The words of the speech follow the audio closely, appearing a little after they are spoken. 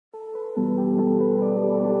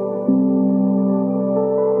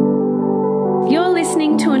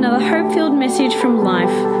to another hope-filled message from Life.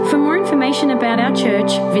 For more information about our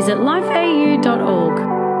church, visit lifeau.org.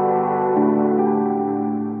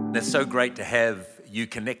 It's so great to have you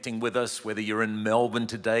connecting with us, whether you're in Melbourne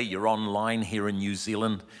today, you're online here in New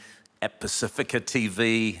Zealand, at Pacifica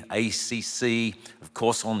TV, ACC, of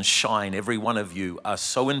course on Shine. Every one of you are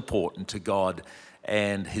so important to God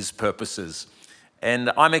and His purposes.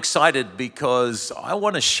 And I'm excited because I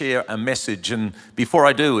want to share a message. And before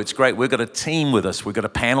I do, it's great. We've got a team with us. We've got a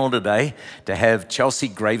panel today to have Chelsea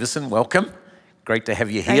Gravison. Welcome. Great to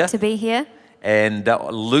have you here. Great to be here. And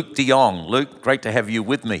Luke de Jong. Luke, great to have you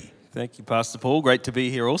with me. Thank you, Pastor Paul. Great to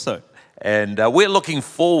be here also. And we're looking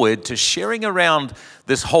forward to sharing around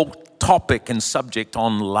this whole topic and subject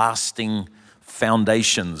on lasting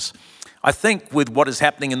foundations. I think with what is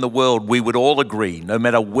happening in the world, we would all agree, no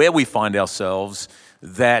matter where we find ourselves,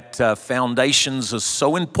 that foundations are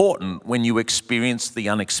so important when you experience the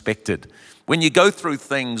unexpected. When you go through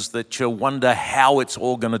things that you wonder how it's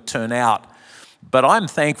all going to turn out. But I'm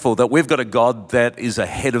thankful that we've got a God that is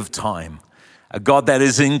ahead of time, a God that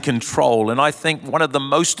is in control. And I think one of the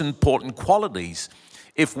most important qualities,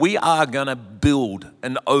 if we are going to build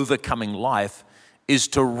an overcoming life, is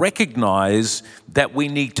to recognize that we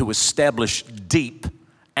need to establish deep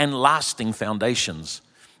and lasting foundations.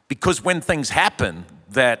 Because when things happen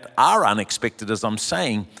that are unexpected, as I'm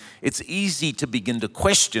saying, it's easy to begin to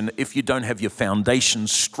question if you don't have your foundation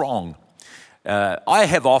strong. I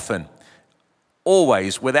have often,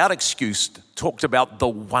 always, without excuse, talked about the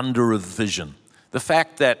wonder of vision. The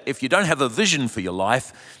fact that if you don't have a vision for your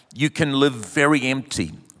life, you can live very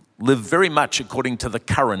empty, live very much according to the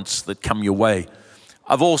currents that come your way.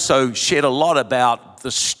 I've also shared a lot about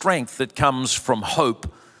the strength that comes from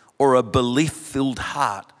hope or a belief-filled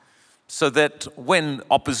heart, so that when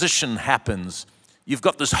opposition happens, you've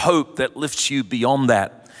got this hope that lifts you beyond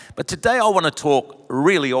that. But today I want to talk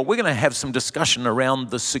we're going to have some discussion around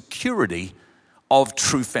the security of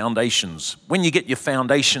true foundations. When you get your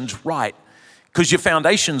foundations right, because your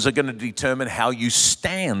foundations are going to determine how you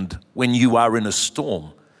stand when you are in a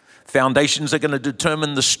storm. Foundations are going to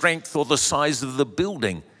determine the strength or the size of the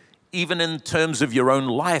building, even in terms of your own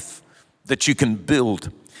life that you can build.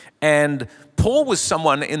 And Paul was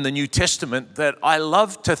someone in the New Testament that I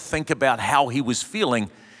love to think about how he was feeling,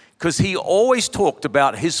 because he always talked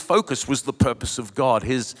about his focus was the purpose of God.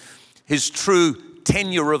 His true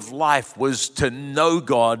tenure of life was to know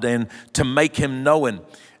God and to make Him known.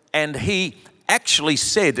 And he actually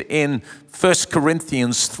said in 1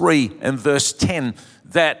 Corinthians 3 and verse 10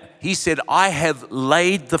 that he said, I have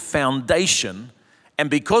laid the foundation,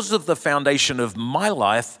 and because of the foundation of my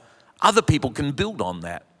life, other people can build on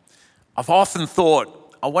that. I've often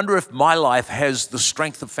thought, I wonder if my life has the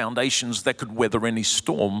strength of foundations that could weather any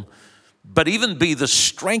storm, but even be the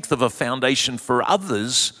strength of a foundation for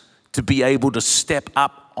others to be able to step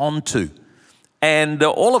up onto. And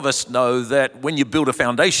all of us know that when you build a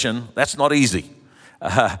foundation, that's not easy.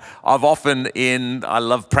 I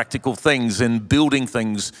love practical things and building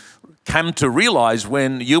things, come to realize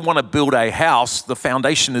when you want to build a house, the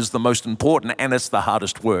foundation is the most important and it's the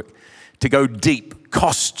hardest work. To go deep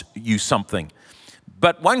costs you something.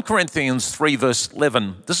 But 1 Corinthians 3 verse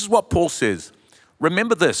 11, this is what Paul says.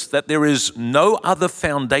 Remember this, that there is no other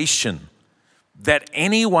foundation that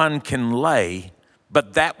anyone can lay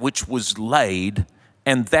but that which was laid,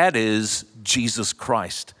 and that is Jesus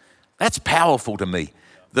Christ. That's powerful to me.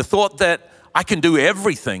 The thought that I can do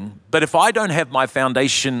everything, but if I don't have my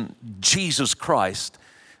foundation, Jesus Christ,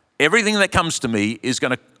 everything that comes to me is going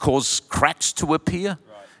to cause cracks to appear,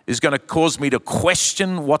 is going to cause me to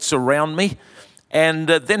question what's around me. And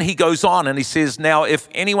then he goes on and he says, now if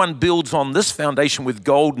anyone builds on this foundation with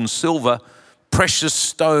gold and silver, precious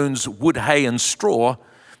stones, wood, hay, and straw,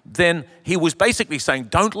 then he was basically saying,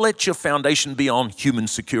 don't let your foundation be on human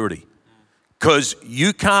security, because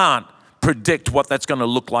you can't predict what that's going to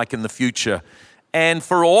look like in the future. And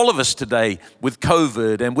for all of us today, with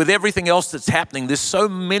COVID and with everything else that's happening, there's so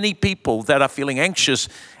many people that are feeling anxious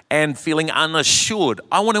and feeling unassured.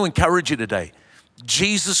 I want to encourage you today.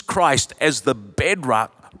 Jesus Christ as the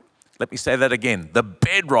bedrock, let me say that again, the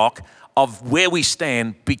bedrock of where we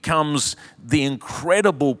stand becomes the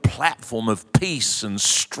incredible platform of peace and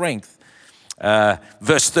strength.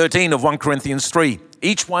 Verse 13 of 1 Corinthians 3,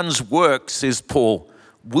 each one's work, says Paul,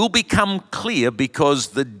 will become clear because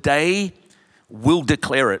the day will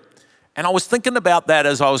declare it. And I was thinking about that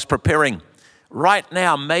as I was preparing. Right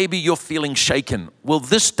now, maybe you're feeling shaken. Well,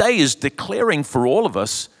 this day is declaring for all of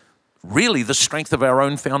us really the strength of our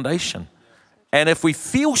own foundation. And if we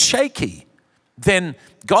feel shaky, then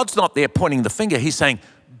God's not there pointing the finger. He's saying,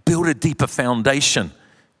 build a deeper foundation,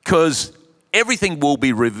 because everything will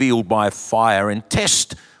be revealed by fire and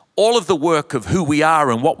test all of the work of who we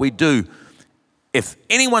are and what we do. If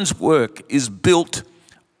anyone's work is built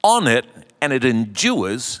on it and it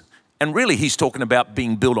endures, and really he's talking about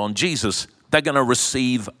being built on Jesus, they're going to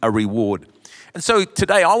receive a reward. And so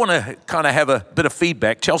today I want to kind of have a bit of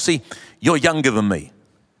feedback. Chelsea, you're younger than me.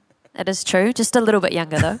 That is true, just a little bit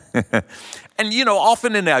younger though. And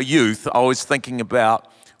often in our youth, I was thinking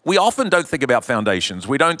about, we often don't think about foundations.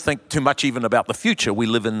 We don't think too much even about the future. We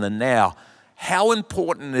live in the now. How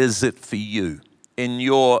important is it for you in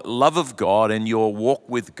your love of God and your walk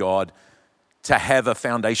with God to have a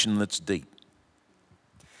foundation that's deep?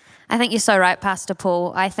 I think you're so right, Pastor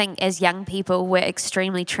Paul. I think as young people, we're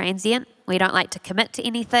extremely transient. We don't like to commit to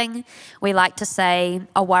anything. We like to say,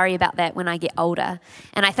 I'll worry about that when I get older.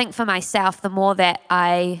 And I think for myself, the more that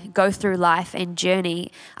I go through life and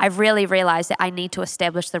journey, I've really realized that I need to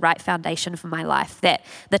establish the right foundation for my life, that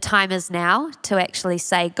the time is now to actually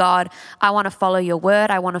say, God, I want to follow your word.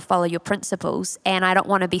 I want to follow your principles, and I don't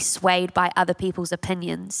want to be swayed by other people's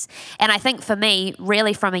opinions. And I think for me,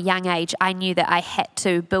 really from a young age, I knew that I had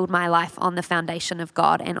to build my life on the foundation of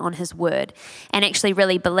God and on his word, and actually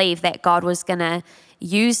really believe that God was going to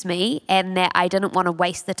use me and that I didn't want to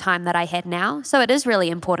waste the time that I had now. So it is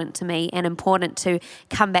really important to me and important to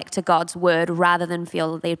come back to God's word rather than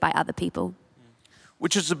feel led by other people.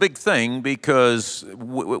 Which is a big thing because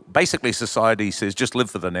basically society says just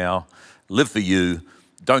live for the now, live for you,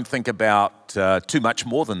 don't think about too much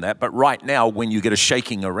more than that. But right now when you get a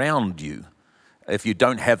shaking around you, if you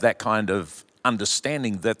don't have that kind of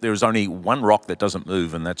understanding that there's only one rock that doesn't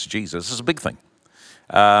move, and that's Jesus, it's a big thing.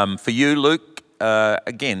 For you, Luke,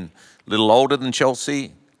 again, a little older than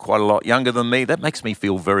Chelsea, quite a lot younger than me. That makes me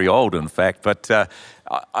feel very old, in fact. But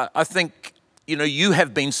I think, you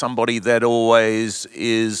have been somebody that always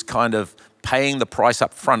is kind of paying the price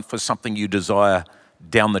up front for something you desire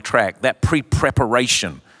down the track. That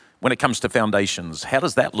pre-preparation when it comes to foundations, how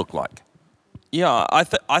does that look like? Yeah,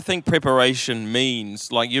 I think preparation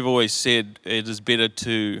means, like you've always said, it is better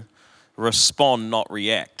to respond, not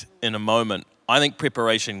react in a moment. I think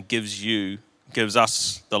preparation gives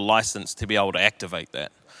us the license to be able to activate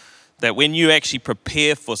that. That when you actually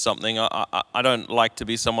prepare for something, I don't like to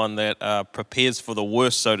be someone that prepares for the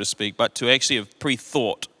worst, so to speak, but to actually have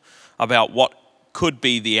pre-thought about what could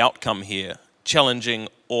be the outcome here, challenging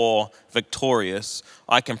or victorious.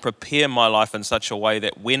 I can prepare my life in such a way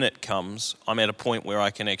that when it comes, I'm at a point where I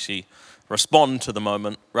can actually respond to the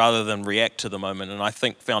moment rather than react to the moment. And I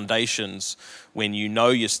think foundations, when you know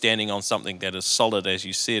you're standing on something that is solid, as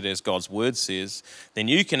you said, as God's word says, then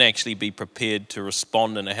you can actually be prepared to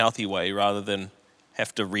respond in a healthy way rather than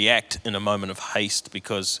have to react in a moment of haste,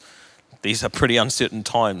 because these are pretty uncertain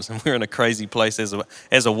times and we're in a crazy place as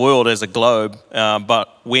a world, as a globe. But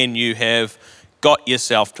when you have got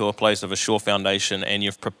yourself to a place of a sure foundation and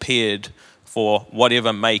you've prepared for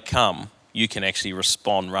whatever may come, you can actually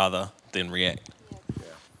respond rather than react.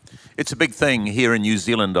 It's a big thing here in New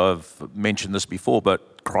Zealand. I've mentioned this before,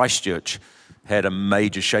 but Christchurch had a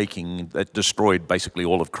major shaking that destroyed basically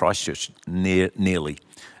all of Christchurch nearly.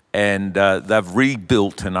 And they've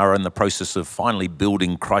rebuilt and are in the process of finally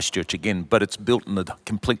building Christchurch again, but it's built in a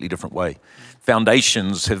completely different way.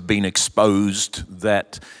 Foundations have been exposed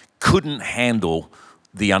that couldn't handle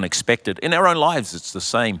the unexpected. In our own lives, it's the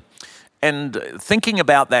same. And thinking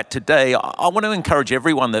about that today, I want to encourage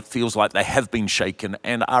everyone that feels like they have been shaken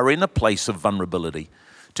and are in a place of vulnerability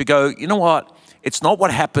to go, you know what? It's not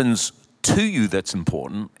what happens to you that's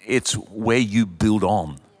important. It's where you build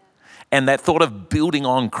on. And that thought of building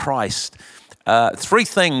on Christ. Three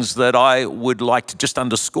things that I would like to just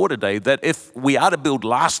underscore today, that if we are to build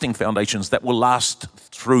lasting foundations that will last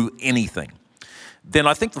through anything, then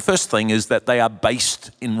I think the first thing is that they are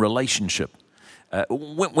based in relationship.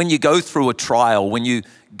 When you go through a trial, when you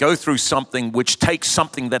go through something which takes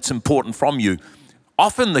something that's important from you,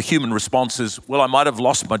 often the human response is, well, I might have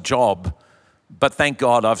lost my job, but thank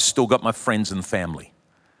God I've still got my friends and family.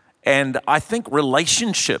 And I think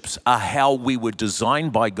relationships are how we were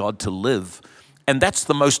designed by God to live. And that's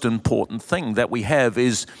the most important thing that we have,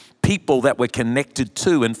 is people that we're connected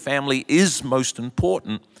to, and family is most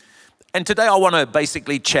important. And today I want to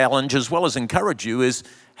basically challenge as well as encourage you is,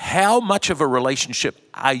 how much of a relationship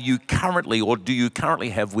are you currently, or do you currently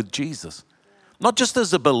have with Jesus? Not just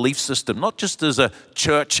as a belief system, not just as a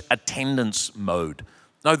church attendance mode.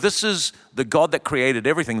 No, this is the God that created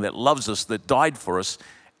everything, that loves us, that died for us,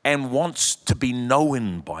 and wants to be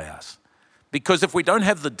known by us. Because if we don't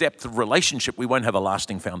have the depth of relationship, we won't have a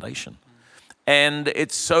lasting foundation. And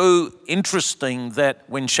it's so interesting that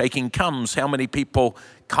when shaking comes, how many people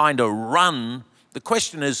kind of run The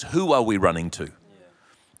question is, who are we running to?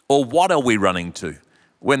 Or what are we running to?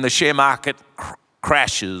 When the share market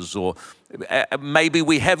crashes, or maybe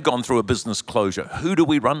we have gone through a business closure, who do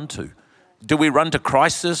we run to? Do we run to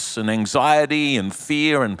crisis and anxiety and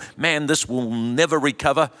fear and, man, this will never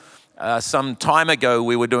recover? Some time ago,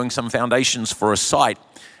 we were doing some foundations for a site,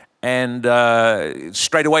 and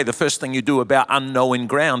straight away, the first thing you do about unknown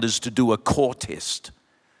ground is to do a core test.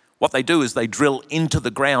 What they do is they drill into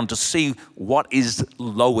the ground to see what is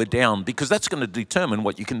lower down, because that's going to determine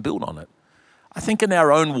what you can build on it. I think in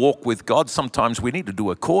our own walk with God, sometimes we need to do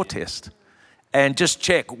a core test and just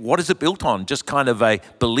check, what is it built on? Just kind of a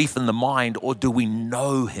belief in the mind, or do we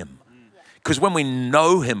know him? Because when we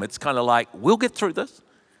know him, it's kind of like, we'll get through this.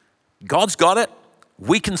 God's got it.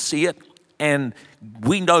 We can see it. And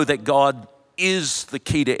we know that God is the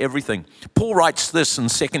key to everything. Paul writes this in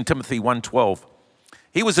 2 Timothy 1:12.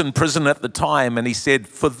 He was in prison at the time, and he said,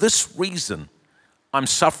 for this reason, I'm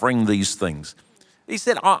suffering these things. He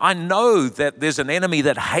said, I know that there's an enemy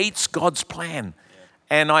that hates God's plan.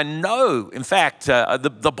 And I know, in fact,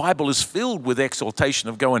 the Bible is filled with exaltation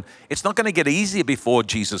of going, it's not going to get easier before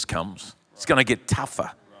Jesus comes. It's going to get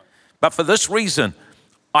tougher. But for this reason,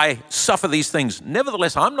 I suffer these things.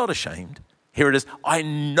 Nevertheless, I'm not ashamed. Here it is. I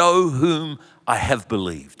know whom I have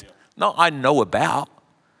believed. Not I know about,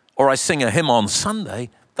 or I sing a hymn on Sunday.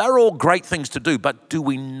 They're all great things to do, but do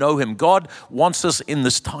we know him? God wants us in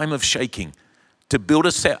this time of shaking to build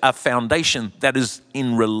a foundation that is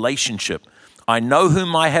in relationship. I know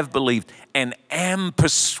whom I have believed and am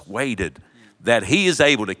persuaded that he is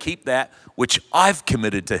able to keep that which I've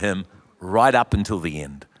committed to him right up until the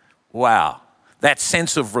end. Wow. That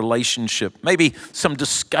sense of relationship. Maybe some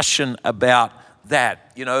discussion about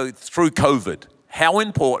that, through COVID. How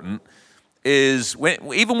important is,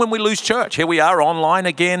 even when we lose church, here we are online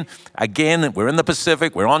again, we're in the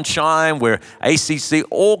Pacific, we're on Shine, we're ACC,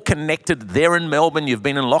 all connected there in Melbourne. You've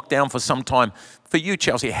been in lockdown for some time. For you,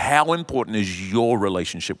 Chelsea, how important is your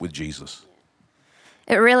relationship with Jesus?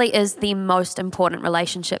 It really is the most important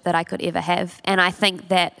relationship that I could ever have. And I think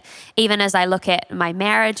that even as I look at my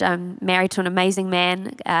marriage, I'm married to an amazing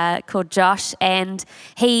man called Josh, and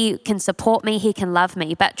he can support me, he can love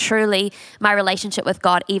me, but truly my relationship with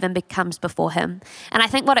God even becomes before him. And I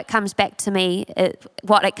think what it comes back to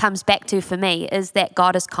for me is that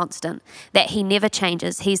God is constant, that he never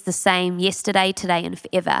changes. He's the same yesterday, today, and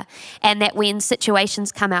forever. And that when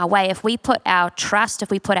situations come our way, if we put our trust, if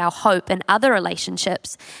we put our hope in other relationships,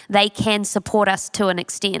 they can support us to an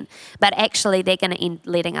extent, but actually they're going to end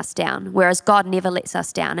letting us down, whereas God never lets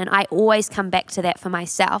us down. And I always come back to that for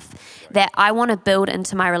myself, that I want to build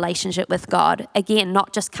into my relationship with God. Again,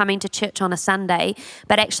 not just coming to church on a Sunday,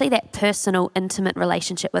 but actually that personal, intimate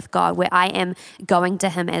relationship with God where I am going to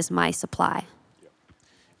him as my supply.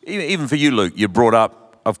 Even for you, Luke, you're brought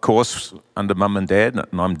up, of course, under mum and dad,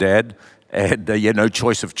 and I'm dad, and you had no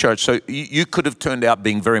choice of church. So you could have turned out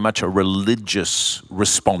being very much a religious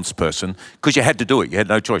response person because you had to do it. You had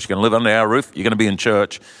no choice. You're going to live under our roof. You're going to be in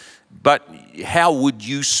church. But how would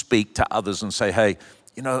you speak to others and say, hey,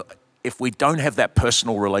 if we don't have that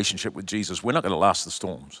personal relationship with Jesus, we're not going to last the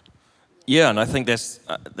storms? Yeah, and I think that's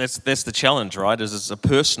the challenge, right? Is it's a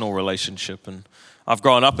personal relationship. And I've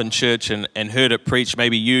grown up in church and heard it preached.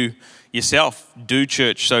 Maybe you yourself do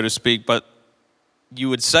church, so to speak, but you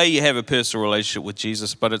would say you have a personal relationship with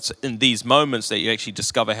Jesus, but it's in these moments that you actually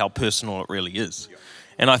discover how personal it really is. Yeah.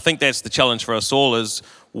 And I think that's the challenge for us all, is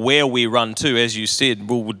where we run to, as you said,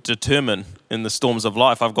 will determine in the storms of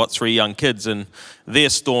life. I've got 3 young kids, and their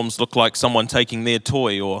storms look like someone taking their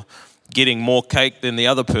toy or getting more cake than the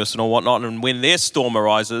other person or whatnot. And when their storm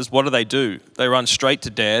arises, what do? They run straight to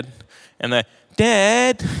Dad, and they,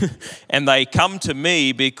 Dad, and they come to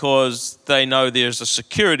me because they know there's a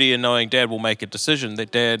security in knowing Dad will make a decision,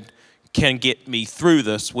 that Dad can get me through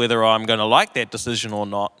this, whether I'm going to like that decision or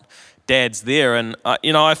not. Dad's there, and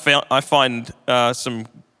I find some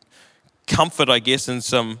comfort, I guess, and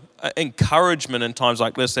some encouragement in times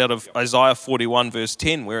like this out of Isaiah 41 verse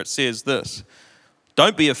 10, where it says this: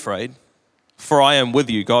 "Don't be afraid, for I am with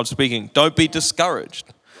you." God speaking. "Don't be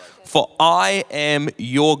discouraged, for I am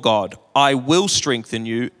your God. I will strengthen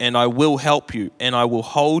you, and I will help you, and I will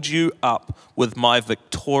hold you up with my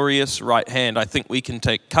victorious right hand." I think we can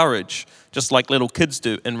take courage, just like little kids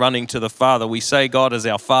do, in running to the Father. We say God is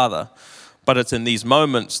our Father, but it's in these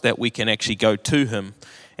moments that we can actually go to him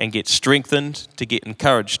and get strengthened, to get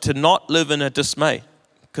encouraged, to not live in a dismay,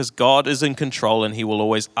 because God is in control and he will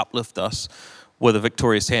always uplift us with a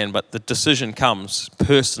victorious hand. But the decision comes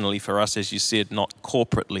personally for us, as you said, not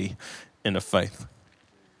corporately in a faith.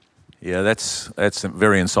 Yeah, that's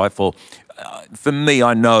very insightful. for me,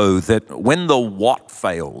 I know that when the what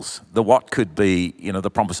fails, the what could be, the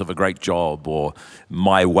promise of a great job or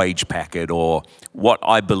my wage packet or what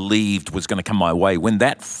I believed was going to come my way. When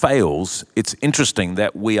that fails, it's interesting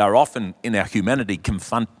that we are often in our humanity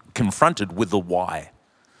confronted with the why.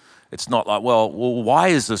 It's not like, well, why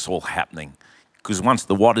is this all happening? Because once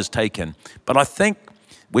the what is taken. But I think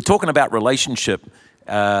we're talking about relationship.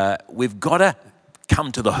 We've got to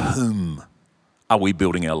come to the whom are we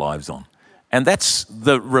building our lives on? And that's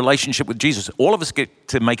the relationship with Jesus. All of us get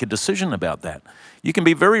to make a decision about that. You can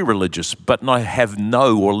be very religious, but not have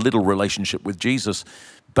no or little relationship with Jesus.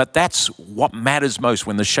 But that's what matters most.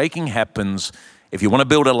 When the shaking happens, if you want to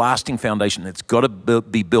build a lasting foundation, it's got to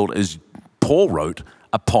be built, as Paul wrote,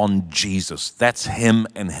 upon Jesus. That's him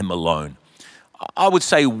and him alone. I would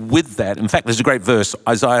say with that, in fact, there's a great verse,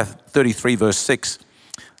 Isaiah 33, verse 6.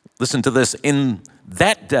 Listen to this. In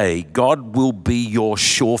that day, God will be your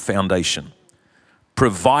sure foundation,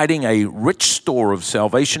 providing a rich store of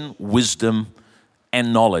salvation, wisdom,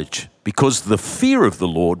 and knowledge, because the fear of the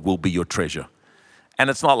Lord will be your treasure. And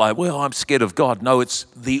it's not like, well, I'm scared of God. No, it's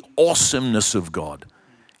the awesomeness of God.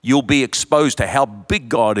 You'll be exposed to how big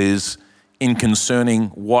God is in concerning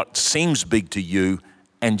what seems big to you,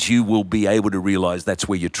 and you will be able to realize that's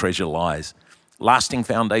where your treasure lies. Lasting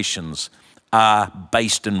foundations are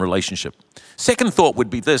based in relationship. Second thought would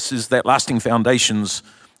be this, is that lasting foundations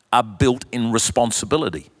are built in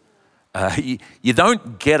responsibility. You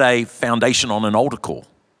don't get a foundation on an altar call.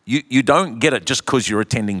 You don't get it just because you're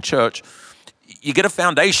attending church. You get a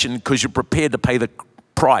foundation because you're prepared to pay the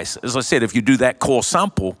price. As I said, if you do that core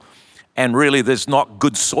sample and really there's not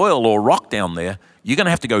good soil or rock down there, you're going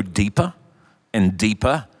to have to go deeper and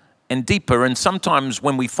deeper and deeper. And sometimes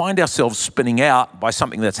when we find ourselves spinning out by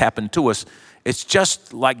something that's happened to us, it's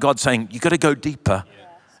just like God saying, you got to go deeper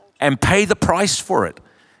and pay the price for it.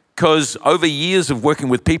 Because over years of working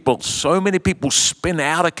with people, so many people spin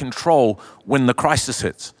out of control when the crisis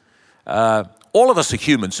hits. All of us are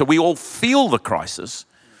human, so we all feel the crisis,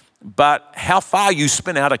 but how far you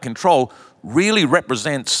spin out of control really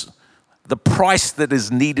represents the price that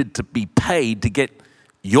is needed to be paid to get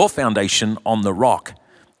your foundation on the rock.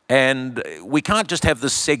 And we can't just have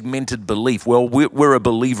this segmented belief, well, we're a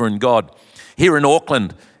believer in God. Here in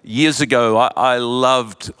Auckland, years ago, I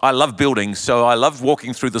loved buildings, so I loved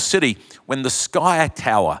walking through the city when the Sky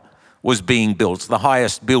Tower was being built. It's the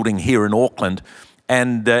highest building here in Auckland,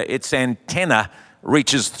 and its antenna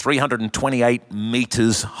reaches 328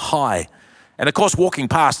 meters high. And of course, walking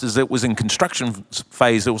past as it was in construction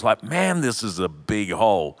phase, it was like, man, this is a big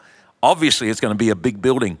hole. Obviously, it's going to be a big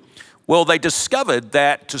building. Well, they discovered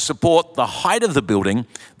that to support the height of the building,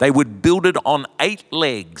 they would build it on 8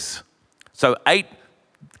 legs. So 8,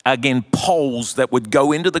 again, poles that would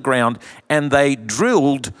go into the ground, and they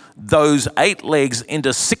drilled those 8 legs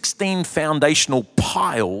into 16 foundational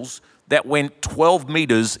piles that went 12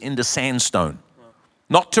 meters into sandstone.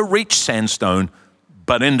 Not to reach sandstone,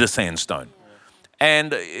 but into sandstone.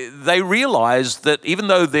 And they realized that even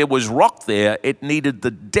though there was rock there, it needed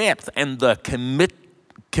the depth and the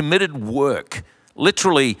committed work,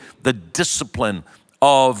 literally the discipline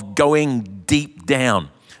of going deep down.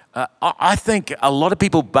 I think a lot of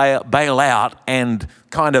people bail out and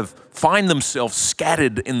kind of find themselves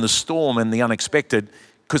scattered in the storm and the unexpected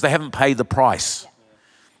because they haven't paid the price.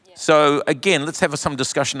 So again, let's have some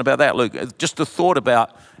discussion about that, Luke. Just a thought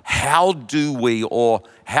about how do we, or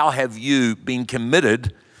how have you been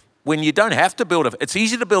committed when you don't have to build it's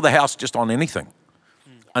easy to build a house just on anything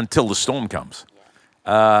until the storm comes.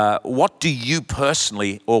 What do you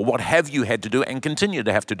personally, or what have you had to do and continue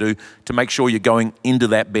to have to do to make sure you're going into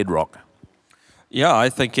that bedrock? Yeah, I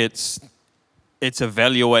think it's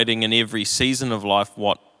evaluating in every season of life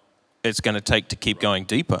what it's going to take to keep going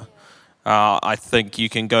deeper. I think you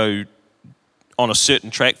can go on a certain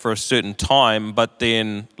track for a certain time, but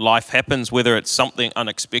then life happens, whether it's something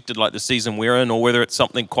unexpected like the season we're in, or whether it's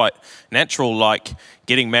something quite natural like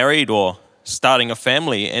getting married or starting a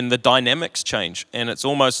family, and the dynamics change. And it's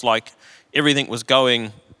almost like everything was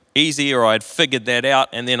going easy, or I'd figured that out,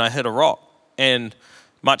 and then I hit a rock. And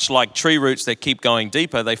much like tree roots that keep going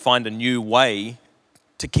deeper, they find a new way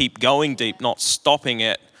to keep going deep, not stopping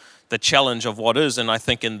at the challenge of what is. And I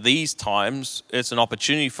think in these times, it's an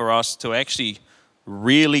opportunity for us to actually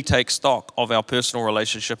really take stock of our personal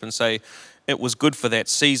relationship and say, it was good for that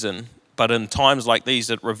season, but in times like these,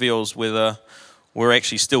 it reveals whether we're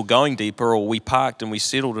actually still going deeper, or we parked and we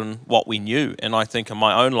settled in what we knew. And I think in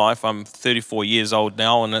my own life, I'm 34 years old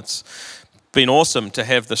now, and it's been awesome to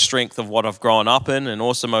have the strength of what I've grown up in, and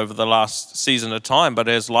awesome over the last season of time. But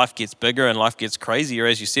as life gets bigger and life gets crazier,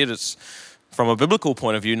 as you said, from a biblical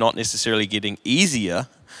point of view, not necessarily getting easier,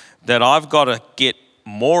 that I've got to get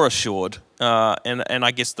more assured. And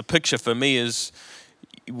I guess the picture for me is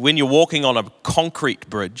when you're walking on a concrete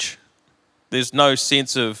bridge, there's no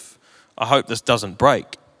sense of, I hope this doesn't break.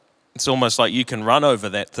 It's almost like you can run over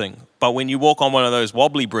that thing. But when you walk on one of those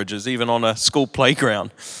wobbly bridges, even on a school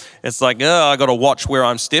playground, it's like, I got to watch where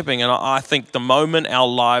I'm stepping. And I think the moment our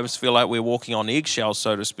lives feel like we're walking on eggshells,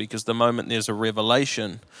 so to speak, is the moment there's a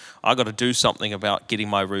revelation, I got to do something about getting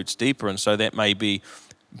my roots deeper. And so that may be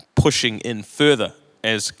pushing in further,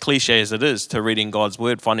 as cliche as it is, to reading God's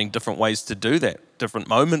word, finding different ways to do that, different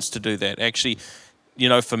moments to do that. Actually,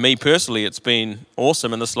 for me personally, it's been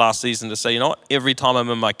awesome in this last season to say, every time I'm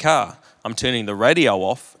in my car, I'm turning the radio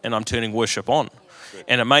off and I'm turning worship on.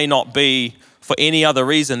 And it may not be for any other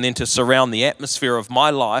reason than to surround the atmosphere of my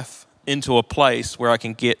life into a place where I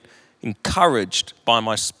can get encouraged by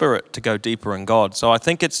my spirit to go deeper in God. So I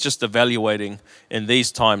think it's just evaluating in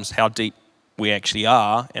these times how deep we actually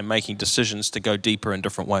are and making decisions to go deeper in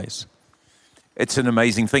different ways. It's an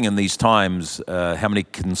amazing thing in these times, how many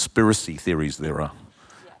conspiracy theories there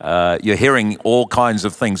are. You're hearing all kinds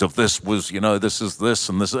of things of this was, this is this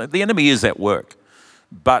and this. The enemy is at work.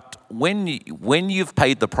 But when you've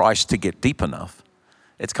paid the price to get deep enough,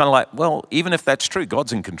 it's kind of like, well, even if that's true,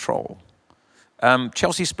 God's in control.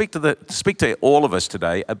 Chelsea, speak to all of us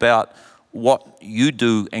today about what you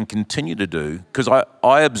do and continue to do, because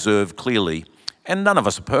I observe clearly, and none of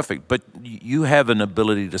us are perfect, but you have an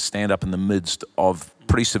ability to stand up in the midst of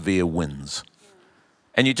pretty severe winds.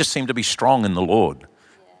 And you just seem to be strong in the Lord.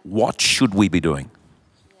 What should we be doing?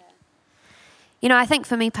 I think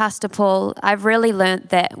for me, Pastor Paul, I've really learnt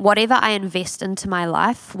that whatever I invest into my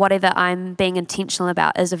life, whatever I'm being intentional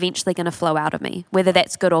about, is eventually going to flow out of me, whether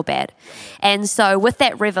that's good or bad. And so with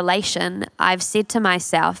that revelation, I've said to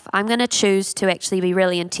myself, I'm going to choose to actually be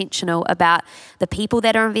really intentional about the people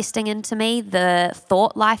that are investing into me, the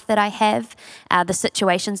thought life that I have, the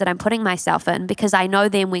situations that I'm putting myself in, because I know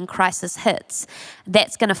then when crisis hits,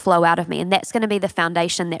 that's going to flow out of me, and that's going to be the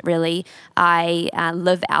foundation that really I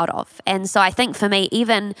live out of. And so I think for me,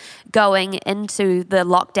 even going into the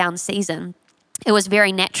lockdown season, it was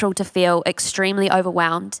very natural to feel extremely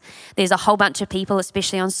overwhelmed. There's a whole bunch of people,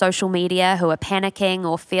 especially on social media, who are panicking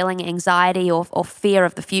or feeling anxiety or fear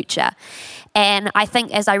of the future. And I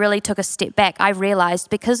think as I really took a step back, I realized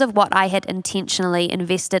because of what I had intentionally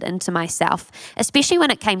invested into myself, especially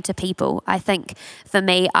when it came to people, I think for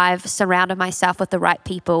me, I've surrounded myself with the right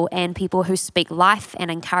people and people who speak life and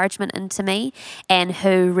encouragement into me and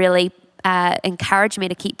who really encouraged me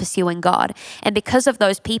to keep pursuing God. And because of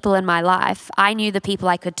those people in my life, I knew the people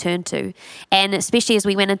I could turn to. And especially as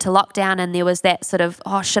we went into lockdown and there was that sort of,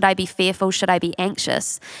 should I be fearful? Should I be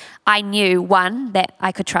anxious? I knew, one, that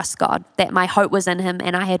I could trust God, that my hope was in Him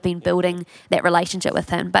and I had been building that relationship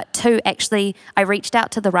with Him. But two, actually, I reached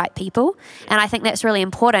out to the right people. And I think that's really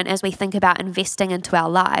important as we think about investing into our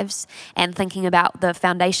lives and thinking about the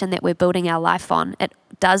foundation that we're building our life on. It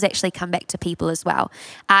does actually come back to people as well.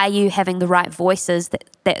 Are you having the right voices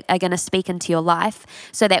that are going to speak into your life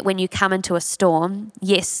so that when you come into a storm,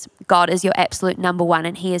 yes, God is your absolute number one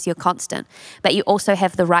and He is your constant, but you also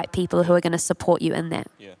have the right people who are going to support you in that.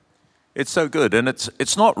 Yeah. It's so good, and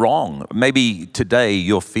it's not wrong. Maybe today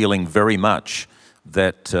you're feeling very much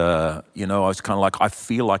that, I was kind of like, I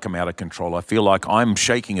feel like I'm out of control. I feel like I'm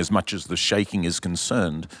shaking as much as the shaking is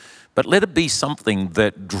concerned. But let it be something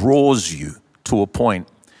that draws you to a point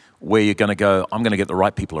where you're going to go, I'm going to get the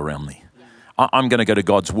right people around me. I'm going to go to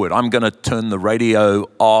God's word. I'm going to turn the radio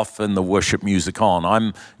off and the worship music on.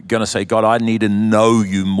 I'm going to say, God, I need to know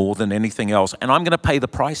you more than anything else. And I'm going to pay the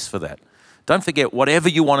price for that. Don't forget, whatever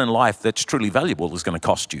you want in life that's truly valuable is going to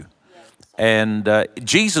cost you. And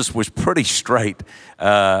Jesus was pretty straight.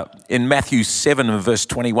 In Matthew 7 and verse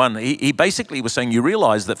 21, he basically was saying, you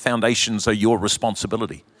realize that foundations are your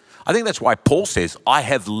responsibility. I think that's why Paul says, I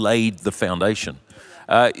have laid the foundation.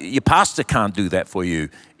 Your pastor can't do that for you.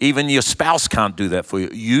 Even your spouse can't do that for you.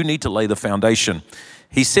 You need to lay the foundation.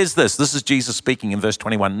 He says this is Jesus speaking in verse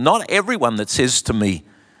 21, not everyone that says to me,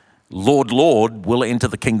 Lord, Lord, will enter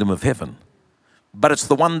the kingdom of heaven, but it's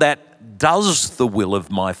the one that does the will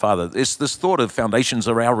of my Father. It's this thought of foundations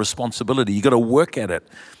are our responsibility. You got to work at it.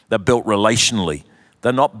 They're built relationally.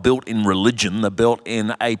 They're not built in religion. They're built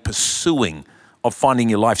in a pursuing of finding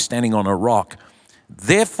your life standing on a rock.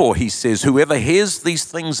 Therefore, he says, whoever hears these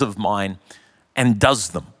things of mine and does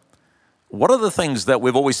them. What are the things that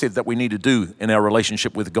we've always said that we need to do in our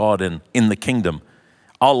relationship with God and in the kingdom?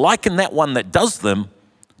 I'll liken that one that does them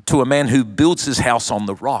to a man who builds his house on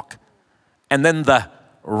the rock. And then the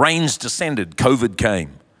rains descended, COVID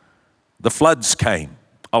came, the floods came,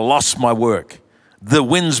 I lost my work. The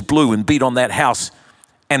winds blew and beat on that house,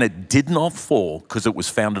 and it did not fall because it was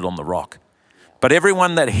founded on the rock. But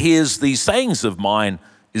everyone that hears these sayings of mine,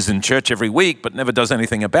 is in church every week but never does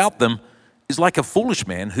anything about them, is like a foolish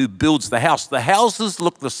man who builds the house. The houses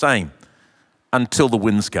look the same until the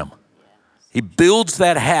winds come. He builds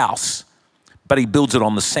that house, but he builds it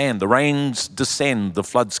on the sand. The rains descend, the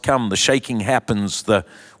floods come, the shaking happens, the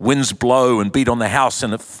winds blow and beat on the house,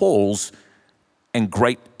 and it falls, and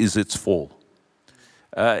great is its fall.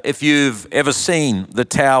 If you've ever seen the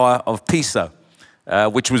Tower of Pisa,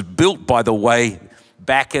 which was built, by the way,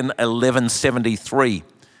 back in 1173,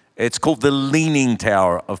 it's called the Leaning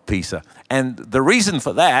Tower of Pisa. And the reason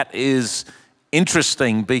for that is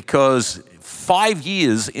interesting because 5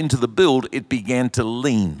 years into the build, it began to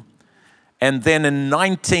lean. And then in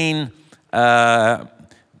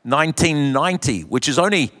 1990, which is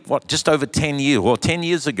only, just over 10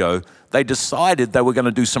 years ago, they decided they were going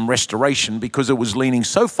to do some restoration because it was leaning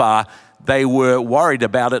so far, they were worried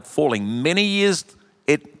about it falling. Many years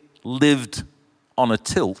it lived on a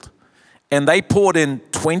tilt. And they poured in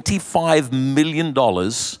 $25 million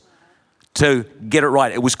to get it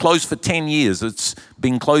right. It was closed for 10 years. It's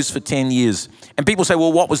been closed for 10 years. And people say,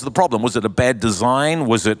 well, what was the problem? Was it a bad design?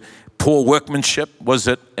 Was it poor workmanship? Was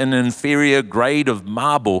it an inferior grade of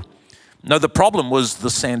marble? No, the problem was the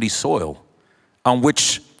sandy soil on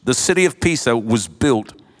which the city of Pisa was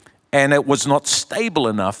built, and it was not stable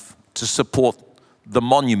enough to support the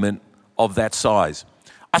monument of that size.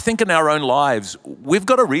 I think in our own lives, we've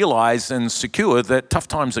got to realize and secure that tough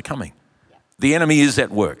times are coming. The enemy is at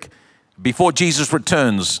work. Before Jesus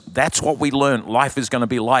returns, that's what we learn life is going to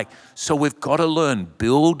be like. So we've got to learn,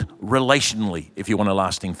 build relationally if you want a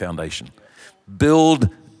lasting foundation. Build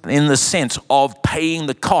in the sense of paying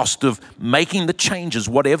the cost of making the changes,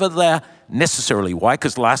 whatever they're necessarily. Why?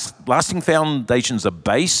 Because lasting foundations are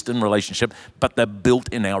based in relationship, but they're built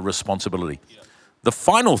in our responsibility. The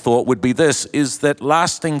final thought would be this, is that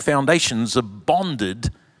lasting foundations are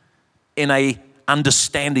bonded in a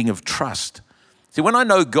understanding of trust. See, when I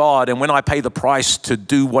know God and when I pay the price to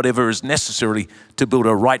do whatever is necessary to build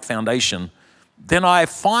a right foundation, then I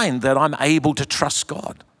find that I'm able to trust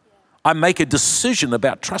God. I make a decision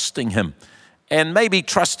about trusting Him. And maybe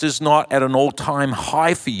trust is not at an all-time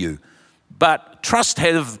high for you, but trust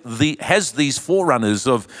has these forerunners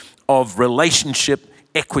of relationship,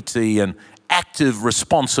 equity, and active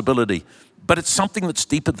responsibility, but it's something that's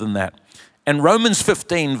deeper than that. And Romans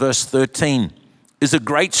 15 verse 13 is a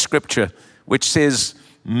great scripture which says,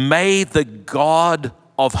 may the God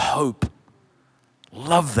of hope,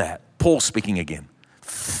 love that, Paul speaking again,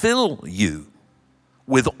 fill you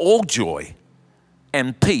with all joy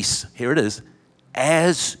and peace, here it is,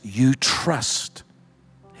 as you trust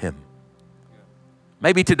Him.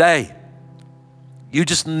 Maybe today you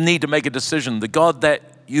just need to make a decision. The God that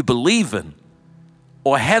you believe in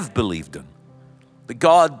or have believed in, the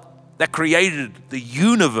God that created the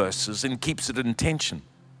universes and keeps it in tension,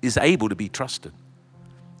 is able to be trusted.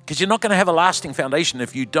 Because you're not going to have a lasting foundation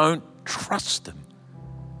if you don't trust Him,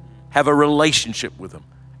 have a relationship with Him,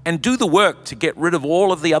 and do the work to get rid of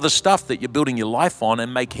all of the other stuff that you're building your life on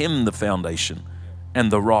and make Him the foundation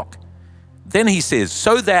and the rock. Then he says,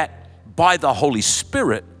 so that by the Holy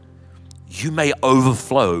Spirit you may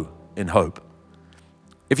overflow in hope.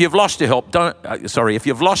 If you've lost your hope,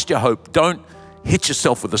 don't hit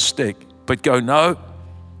yourself with a stick, but go, no,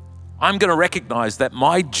 I'm going to recognize that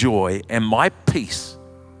my joy and my peace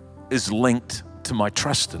is linked to my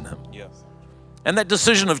trust in Him. Yes. And that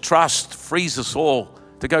decision of trust frees us all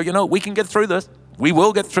to go, we can get through this. We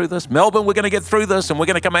will get through this. Melbourne, we're going to get through this, and we're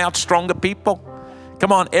going to come out stronger people.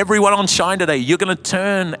 Come on, everyone on Shine today, you're going to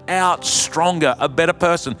turn out stronger, a better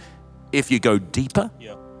person if you go deeper.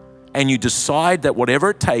 Yeah. And you decide that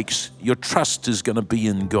whatever it takes, your trust is going to be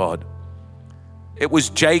in God. It was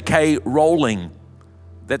J.K. Rowling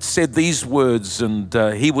that said these words, and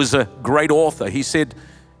he was a great author. He said,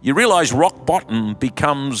 you realize rock bottom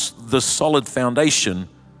becomes the solid foundation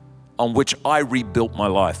on which I rebuilt my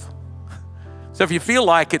life. So if you feel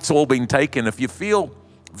like it's all been taken, if you feel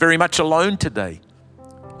very much alone today,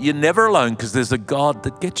 you're never alone because there's a God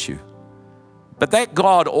that gets you. But that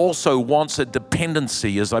God also wants a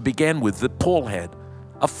dependency, as I began with, that Paul had,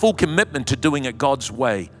 a full commitment to doing it God's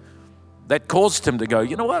way that caused him to go,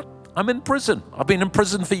 you know what? I'm in prison. I've been in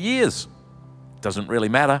prison for years. Doesn't really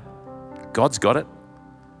matter. God's got it.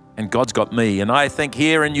 And God's got me. And I think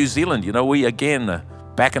here in New Zealand, we again are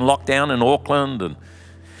back in lockdown in Auckland, and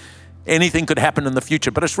anything could happen in the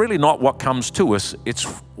future. But it's really not what comes to us. It's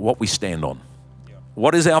what we stand on. Yeah.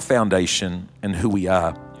 What is our foundation and who we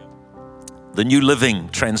are. The New Living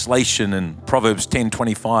Translation in Proverbs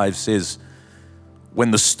 10:25 says,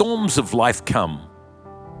 when the storms of life come,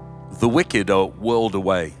 the wicked are whirled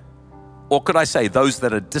away. Or could I say, those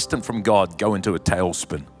that are distant from God go into a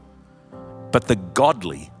tailspin. But the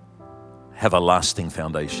godly have a lasting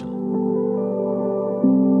foundation.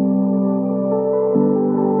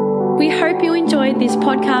 We hope you enjoyed this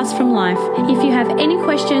podcast from Life. If you have any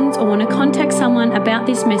questions or want to contact someone about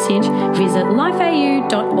this message, visit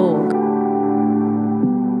lifeau.org.